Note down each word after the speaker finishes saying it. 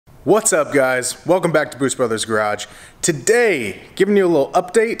What's up, guys? Welcome back to Boost Brothers Garage. Today, giving you a little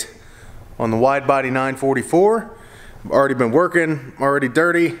update on the Widebody 944. I've already been working, already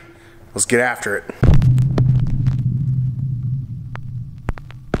dirty. Let's get after it.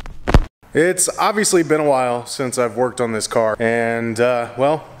 It's obviously been a while since I've worked on this car, and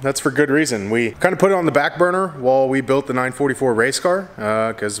well, that's for good reason. We kind of put it on the back burner while we built the 944 race car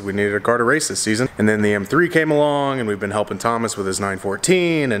because we needed a car to race this season. And then the M3 came along, and we've been helping Thomas with his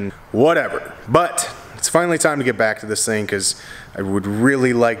 914 and whatever. But it's finally time to get back to this thing because I would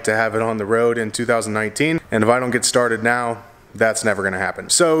really like to have it on the road in 2019. And if I don't get started now, that's never going to happen.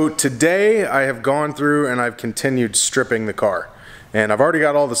 So today I have gone through and I've continued stripping the car. And I've already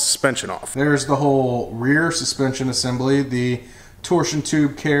got all the suspension off. There's the whole rear suspension assembly, the torsion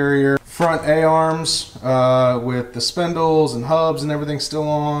tube carrier, front A-arms with the spindles and hubs and everything still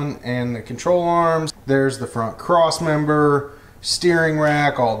on, and the control arms. There's the front cross member, steering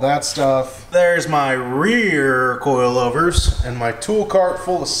rack, all that stuff. There's my rear coilovers and my tool cart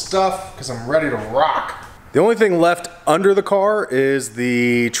full of stuff because I'm ready to rock. The only thing left under the car is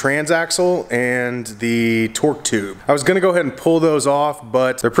the transaxle and the torque tube. I was gonna go ahead and pull those off,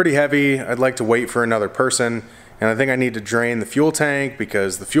 but they're pretty heavy. I'd like to wait for another person. And I think I need to drain the fuel tank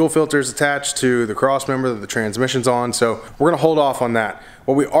because the fuel filter is attached to the cross member that the transmission's on. So we're gonna hold off on that.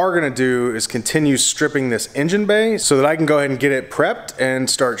 What we are gonna do is continue stripping this engine bay so that I can go ahead and get it prepped and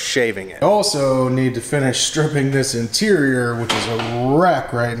start shaving it. I also need to finish stripping this interior, which is a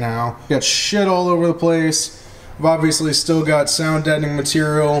wreck right now. Got shit all over the place. I've obviously still got sound deadening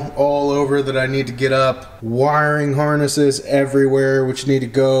material all over that I need to get up. Wiring harnesses everywhere which need to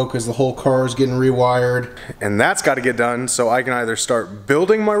go because the whole car is getting rewired. And that's got to get done so I can either start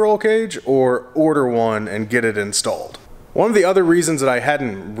building my roll cage or order one and get it installed. One of the other reasons that I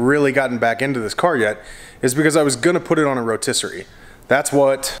hadn't really gotten back into this car yet is because I was going to put it on a rotisserie. That's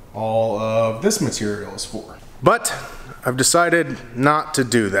what all of this material is for. But I've decided not to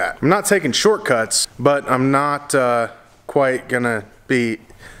do that. I'm not taking shortcuts, but I'm not quite gonna be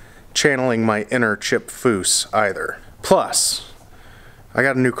channeling my inner Chip Foose either. Plus, I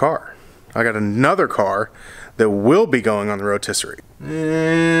got a new car. I got another car that will be going on the rotisserie.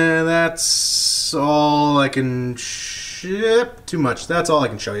 And that's all I can ship. Too much. That's all I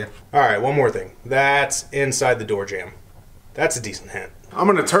can show you. All right, one more thing. That's inside the door jamb. That's a decent hint. I'm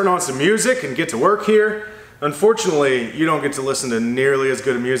gonna turn on some music and get to work here. Unfortunately, you don't get to listen to nearly as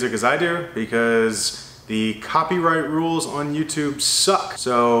good of music as I do because the copyright rules on YouTube suck.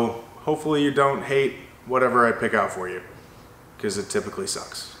 So hopefully you don't hate whatever I pick out for you because it typically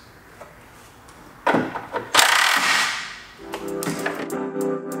sucks.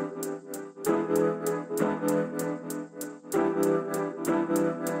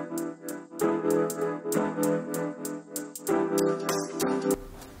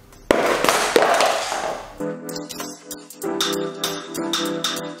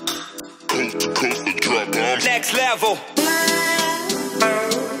 Next level.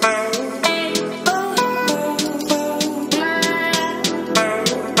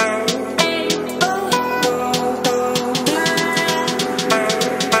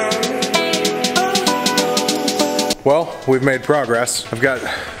 Well, we've made progress. I've got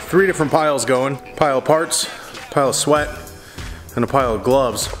 3 different piles going. Pile of parts, pile of sweat, and a pile of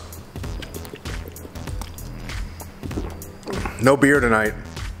gloves. No beer tonight.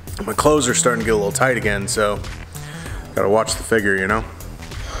 My clothes are starting to get a little tight again, so gotta watch the figure, you know?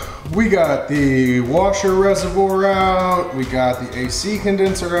 We got the washer reservoir out, we got the AC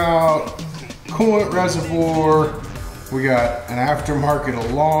condenser out, coolant reservoir, we got an aftermarket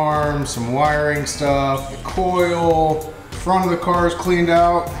alarm, some wiring stuff, the coil, front of the car is cleaned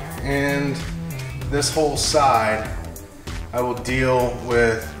out, and this whole side I will deal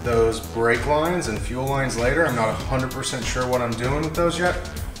with those brake lines and fuel lines later. I'm not 100% sure what I'm doing with those yet.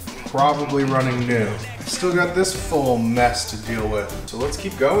 Probably running new. Still got this full mess to deal with. So let's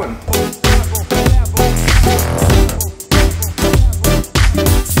keep going.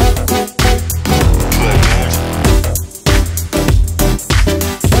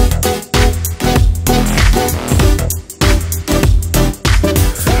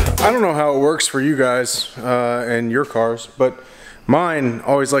 I don't know how it works for you guys and your cars, but mine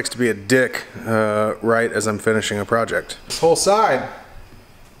always likes to be a dick right as I'm finishing a project. This whole side,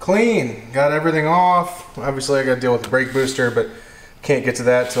 clean, got everything off. Obviously I gotta deal with the brake booster, but can't get to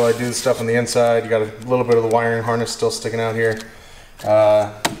that till I do the stuff on the inside. You got a little bit of the wiring harness still sticking out here.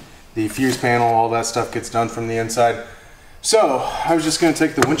 The fuse panel, all that stuff gets done from the inside. So I was just gonna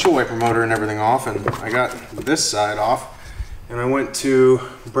take the windshield wiper motor and everything off, and I got this side off. And I went to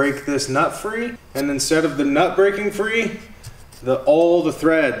break this nut free, and instead of the nut breaking free, all the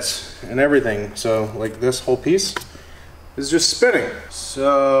threads and everything. So like this whole piece is just spinning.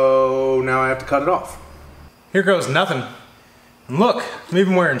 So now I have to cut it off. Here goes nothing. And look, I'm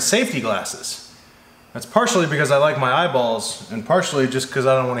even wearing safety glasses. That's partially because I like my eyeballs, and partially just because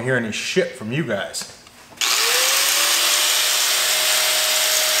I don't want to hear any shit from you guys.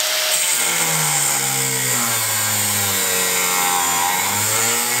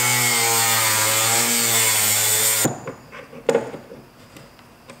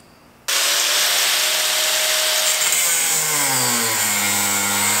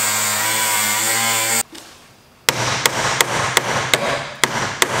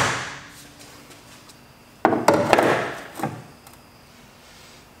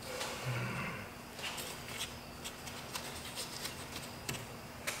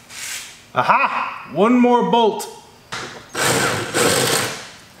 Aha! One more bolt.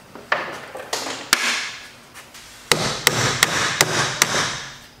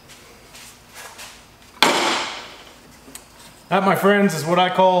 That, my friends, is what I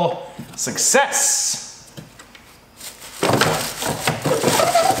call success.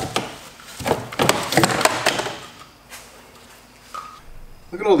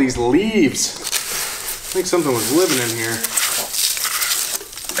 Look at all these leaves. I think something was living in here.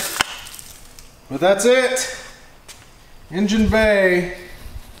 But that's it. Engine bay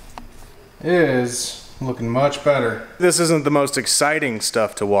is looking much better. This isn't the most exciting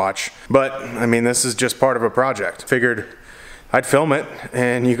stuff to watch, but I mean, this is just part of a project. Figured I'd film it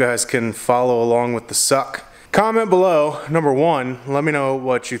and you guys can follow along with the suck. Comment below, number one, let me know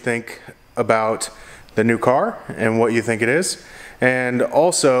what you think about the new car and what you think it is, and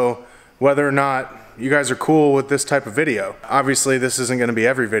also whether or not you guys are cool with this type of video. Obviously this isn't going to be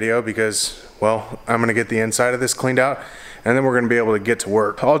every video because, well, I'm going to get the inside of this cleaned out and then we're going to be able to get to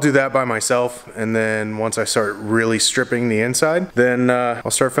work. I'll do that by myself, and then once I start really stripping the inside, then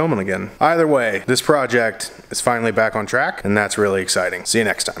I'll start filming again. Either way, this project is finally back on track and that's really exciting. See you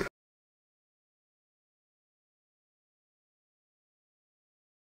next time.